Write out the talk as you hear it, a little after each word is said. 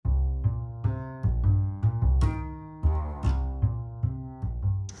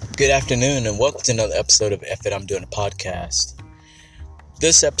Good afternoon and welcome to another episode of F It, I'm Doing a Podcast.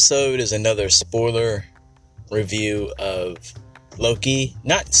 This episode is another spoiler review of Loki.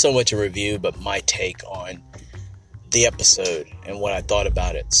 Not so much a review, but my take on the episode and what I thought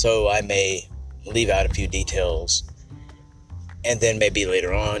about it. So I may leave out a few details and then maybe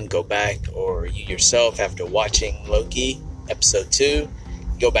later on go back, or you yourself, after watching Loki episode 2,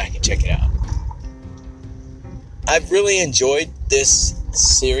 go back and check it out. I've really enjoyed this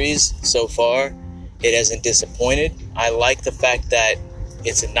series so far. It hasn't disappointed. I like the fact that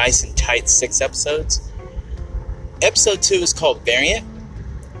it's a nice and tight 6 episodes. Episode 2 is called Variant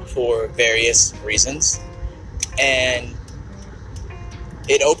for various reasons, and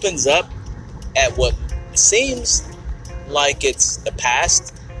it opens up at what seems like it's the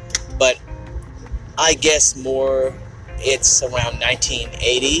past, but I guess more it's around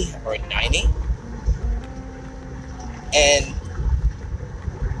 1980 or 90. And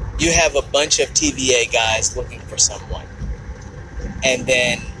you have a bunch of TVA guys looking for someone. And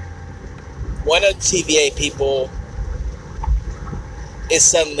then one of the TVA people is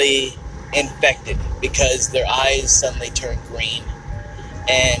suddenly infected because their eyes suddenly turn green.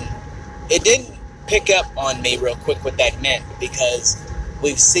 And it didn't pick up on me real quick what that meant, because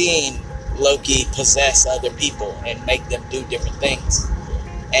we've seen Loki possess other people and make them do different things.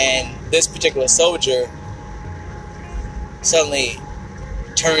 And this particular soldier suddenly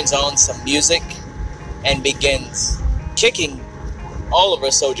turns on some music and begins kicking all of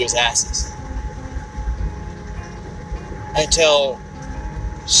our soldiers' asses until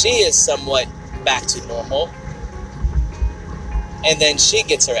she is somewhat back to normal, and then she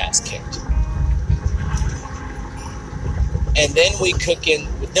gets her ass kicked. And then we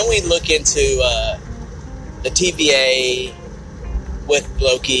look into the TVA with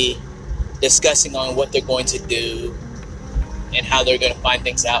Loki discussing on what they're going to do and how they're going to find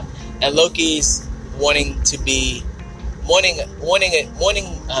things out. And Loki's wanting an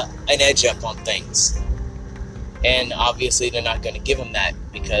edge up on things. And obviously they're not going to give him that,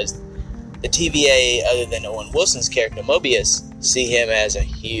 because the TVA, other than Owen Wilson's character Mobius, see him as a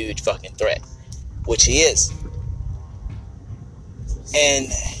huge fucking threat, which he is. And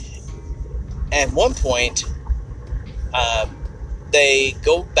at one point, they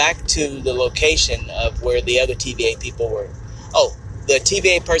go back to the location of where the other TVA people were. Oh, the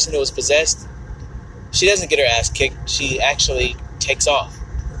TVA person who was possessed, she doesn't get her ass kicked. She actually takes off.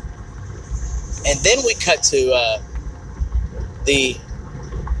 And then we cut to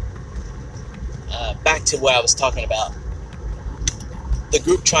back to what I was talking about. The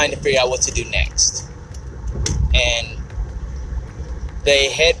group trying to figure out what to do next. And they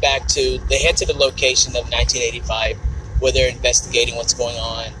head to the location of 1985 where they're investigating what's going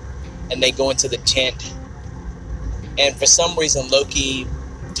on. And they go into the tent. And for some reason, Loki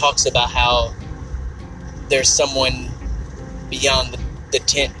talks about how there's someone beyond the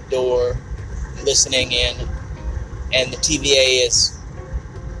tent door listening in. And the TVA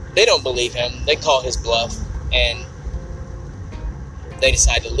they don't believe him. They call his bluff. And they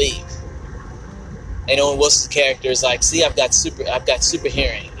decide to leave. And Owen Wilson's character is like, see, I've got super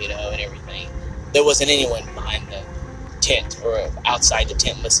hearing, and everything. There wasn't anyone behind the tent or outside the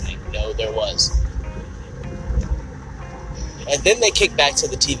tent listening. There was. And then they kick back to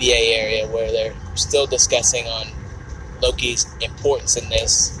the TVA area where they're still discussing on Loki's importance in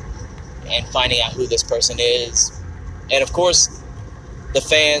this and finding out who this person is. And of course, the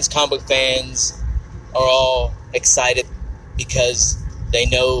comic book fans, are all excited because they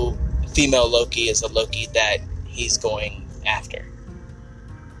know female Loki is a Loki that he's going after.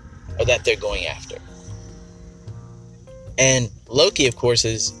 Or that they're going after. And Loki, of course,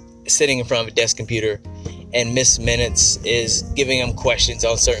 is sitting in front of a desk computer, and Miss Minutes is giving him questions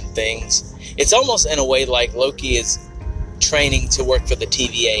on certain things. It's almost in a way like Loki is training to work for the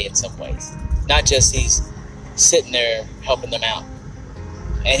TVA in some ways. Not just he's sitting there helping them out.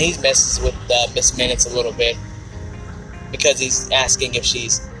 And he messes with Miss Minutes a little bit, because he's asking if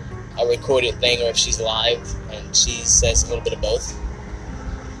she's a recorded thing or if she's live, and she says a little bit of both.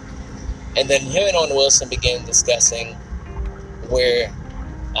 And then him and Owen Wilson begin discussing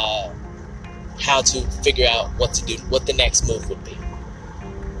how to figure out what to do, what the next move would be.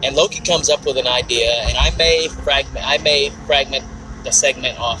 And Loki comes up with an idea, and I may fragment the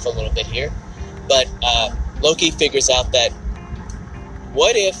segment off a little bit here, but Loki figures out that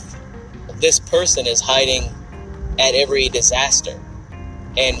what if this person is hiding at every disaster?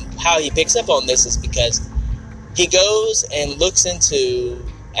 And how he picks up on this is because he goes and looks into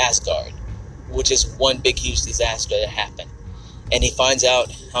Asgard, which is one big huge disaster that happened. And he finds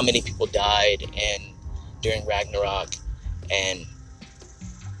out how many people died during Ragnarok, and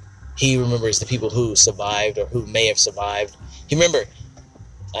He remembers the people who survived or who may have survived. He remember,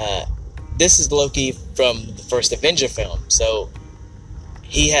 this is Loki from the first Avenger film, so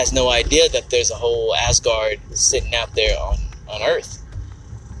he has no idea that there's a whole Asgard sitting out there on Earth,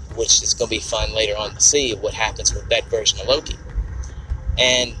 which is going to be fun later on to see what happens with that version of Loki.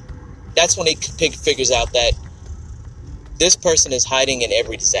 And that's when he figures out that this person is hiding in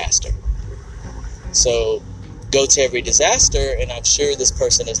every disaster. So go to every disaster, and I'm sure this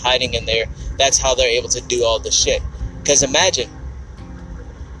person is hiding in there. That's how they're able to do all this shit. Because imagine,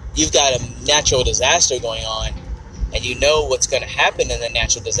 you've got a natural disaster going on, and you know what's going to happen in the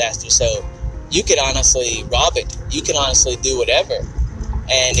natural disaster, so you could honestly rob it. You can honestly do whatever,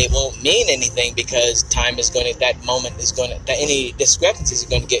 and it won't mean anything because time is going to, that moment is going to, any discrepancies are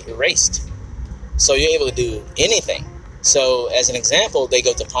going to get erased. So you're able to do anything. So as an example, they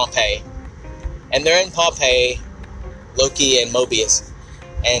go to Pompeii, and they're in Pompeii, Loki and Mobius,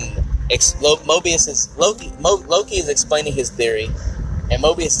 and Loki is explaining his theory, and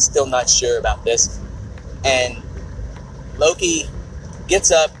Mobius is still not sure about this, and Loki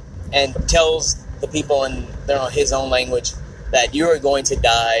gets up and tells the people in his own language that you are going to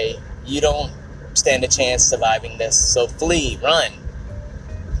die, you don't stand a chance surviving this, so flee, run.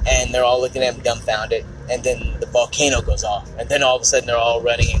 And they're all looking at him dumbfounded, and then the volcano goes off, and then all of a sudden they're all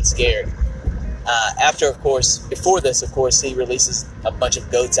running and scared. Before this, of course, he releases a bunch of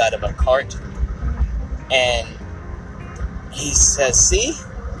goats out of a cart, and he says, see,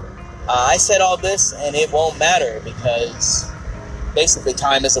 I said all this, and it won't matter, because basically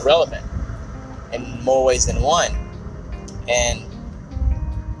time is irrelevant in more ways than one. And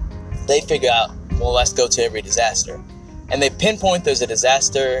they figure out, well, let's go to every disaster. And they pinpoint there's a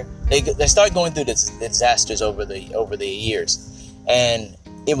disaster. They start going through the disasters over the years. And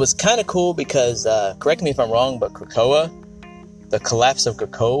it was kind of cool because, correct me if I'm wrong, but Krakoa, the collapse of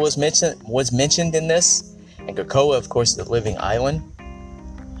Krakoa was mentioned in this. And Krakoa, of course, is a living island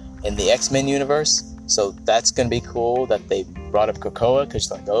in the X-Men universe. So that's going to be cool that they brought up Krakoa, because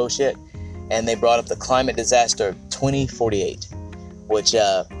like, oh shit. And they brought up the climate disaster of 2048, which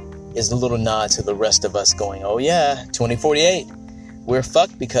is a little nod to the rest of us going, oh yeah, 2048. We're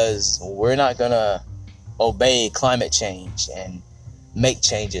fucked because we're not going to obey climate change and make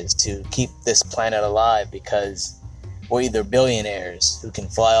changes to keep this planet alive, because we're either billionaires who can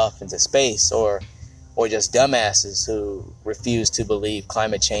fly off into space or just dumbasses who refuse to believe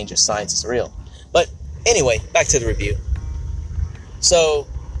climate change or science is real. But anyway, back to the review. So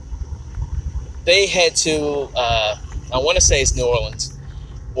they head to, I want to say it's New Orleans,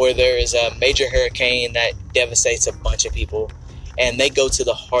 where there is a major hurricane that devastates a bunch of people. And they go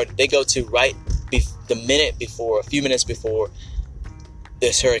to a few minutes before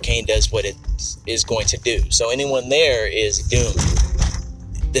this hurricane does what it is going to do. So anyone there is doomed.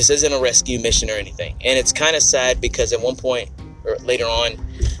 This isn't a rescue mission or anything. And it's kind of sad because at one point, or later on,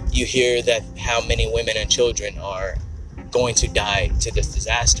 you hear that how many women and children are going to die to this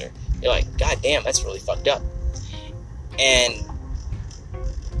disaster. You're like, God damn, that's really fucked up. And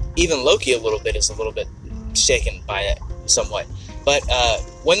even Loki is a little bit shaken by it somewhat. But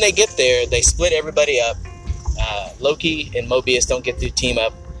when they get there, they split everybody up. Loki and Mobius don't get to team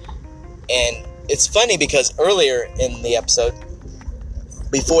up. And it's funny because earlier in the episode,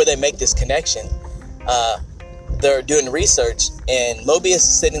 before they make this connection, they're doing research, and Mobius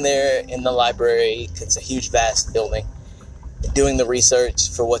is sitting there in the library, it's a huge, vast building, doing the research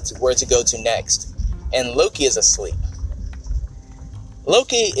for where to go to next. And Loki is asleep.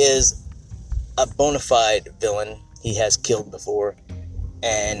 Loki is a bona fide villain. He has killed before,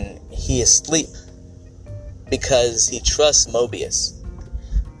 and he is asleep because he trusts Mobius.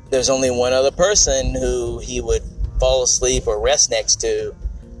 There's only one other person who he would fall asleep or rest next to,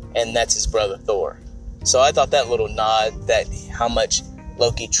 and that's his brother Thor. So I thought that little nod, that how much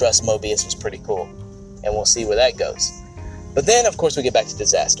Loki trusts Mobius, was pretty cool, and we'll see where that goes. But then, of course, we get back to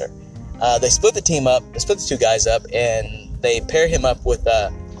disaster. They split the team up. They split the two guys up, and they pair him up with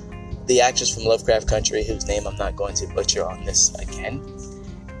the actress from Lovecraft Country, whose name I'm not going to butcher on this again.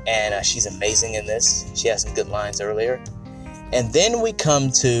 And she's amazing in this. She has some good lines earlier. And then we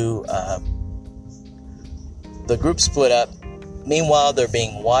come to the group split up. Meanwhile, they're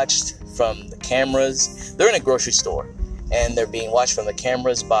being watched from the cameras. They're in a grocery store, and they're being watched from the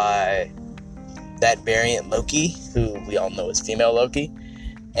cameras by that variant Loki, who we all know is female Loki.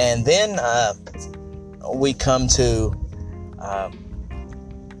 And then we come to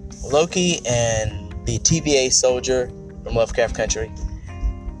Loki and the TVA soldier from Lovecraft Country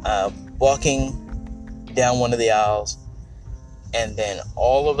walking down one of the aisles, and then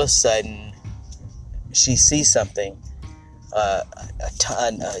all of a sudden she sees something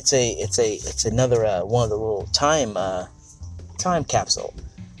It's another one of the little time capsule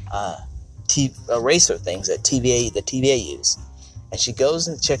eraser things that the TVA use. And she goes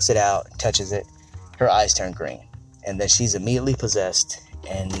and checks it out, touches it. Her eyes turn green, and then she's immediately possessed.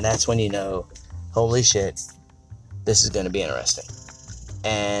 And that's when you know, holy shit, this is going to be interesting.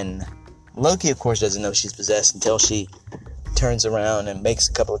 And Loki, of course, doesn't know she's possessed until she turns around and makes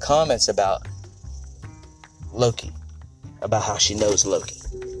a couple of comments about Loki, about how she knows Loki.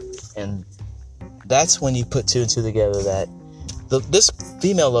 And that's when you put two and two together that this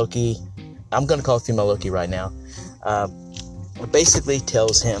female Loki, I'm going to call it female Loki right now, basically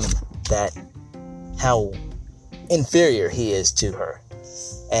tells him that how inferior he is to her,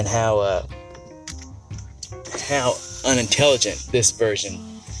 and how unintelligent this version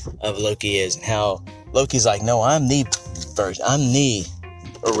of Loki is, and how Loki's like, no, I'm the version, I'm the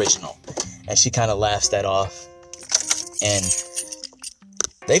original. And she kind of laughs that off, and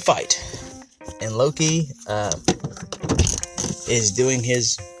they fight. And Loki is doing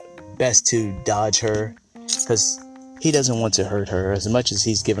his best to dodge her, because he doesn't want to hurt her. As much as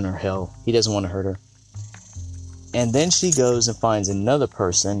he's given her hell, he doesn't want to hurt her. And then she goes and finds another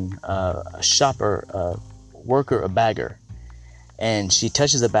person, a shopper, a worker, a bagger. And she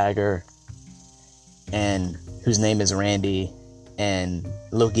touches a bagger, and whose name is Randy, and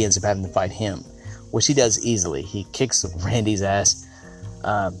Loki ends up having to fight him, which he does easily. He kicks Randy's ass.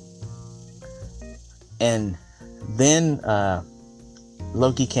 And then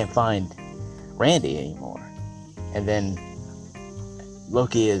Loki can't find Randy anymore. And then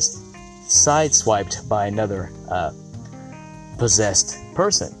Loki is sideswiped by another possessed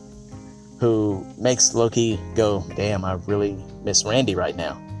person, who makes Loki go, damn, I really miss Randy right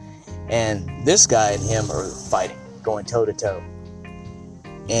now. And this guy and him are fighting, going toe to toe.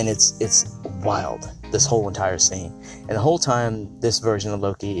 And it's wild, this whole entire scene. And the whole time, this version of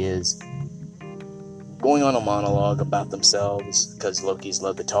Loki is going on a monologue about themselves, because Lokis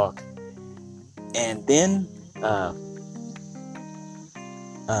love to talk. And then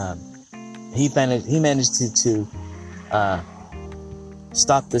he managed to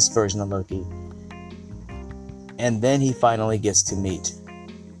stop this version of Loki. And then he finally gets to meet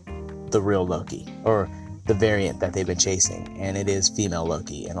the real Loki, or the variant that they've been chasing, and it is female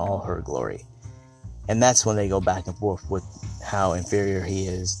Loki in all her glory. And that's when they go back and forth with how inferior he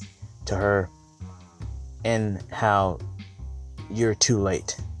is to her, and how you're too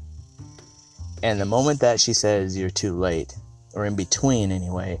late. And the moment that she says you're too late, or in between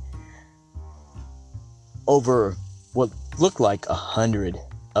anyway, over what looked like 100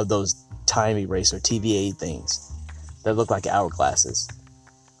 of those time eraser TVA things that look like hourglasses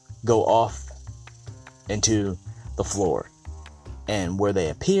go off into the floor. And where they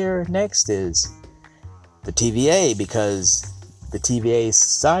appear next is the TVA, because the TVA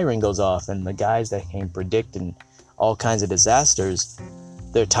siren goes off, and the guys that came predicting all kinds of disasters,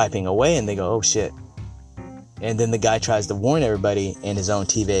 they're typing away, and they go, oh shit. And then the guy tries to warn everybody in his own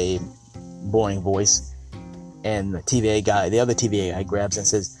TVA boring voice, and the other TVA guy grabs and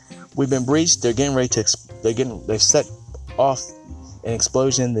says, we've been breached, they're getting ready to they've set off an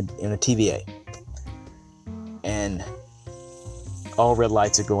explosion in the TVA. And all red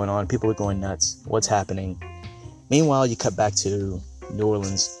lights are going on, people are going nuts, what's happening? Meanwhile, you cut back to New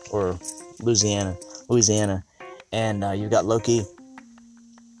Orleans, or Louisiana, and you've got Loki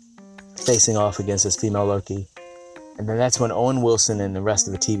facing off against this female Loki. And then that's when Owen Wilson and the rest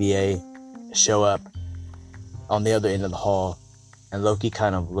of the TVA show up on the other end of the hall, and Loki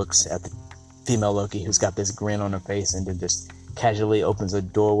kind of looks at the female Loki, who's got this grin on her face, and then just casually opens a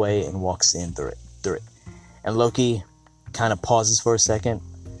doorway and walks in through it. And Loki kind of pauses for a second,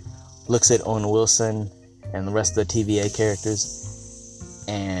 looks at Owen Wilson and the rest of the TVA characters,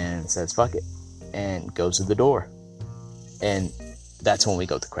 and says fuck it, and goes to the door. And that's when we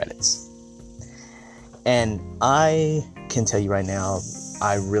go to credits. And I can tell you right now,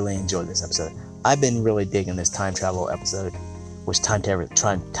 I really enjoyed this episode. I've been really digging this time travel episode, which time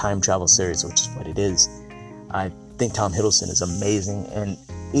travel series, which is what it is. I think Tom Hiddleston is amazing, and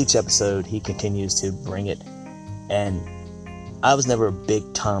each episode he continues to bring it. And I was never a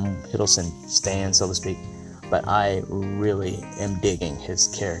big Tom Hiddleston stan, so to speak, but I really am digging his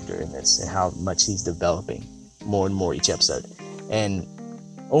character in this and how much he's developing more and more each episode. And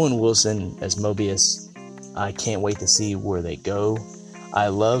Owen Wilson as Mobius, I can't wait to see where they go. I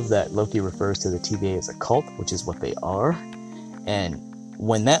love that Loki refers to the TVA as a cult, which is what they are. And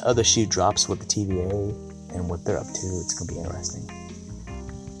when that other shoe drops with the TVA and what they're up to, it's going to be interesting.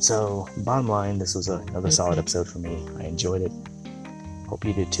 So, bottom line, this was another solid episode for me. I enjoyed it. Hope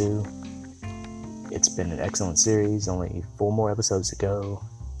you did too. It's been an excellent series. Only 4 more episodes to go.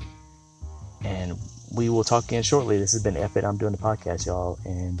 And we will talk again shortly. This has been F It. I'm doing the podcast, y'all.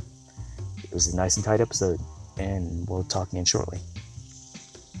 And it was a nice and tight episode. And we'll talk again shortly.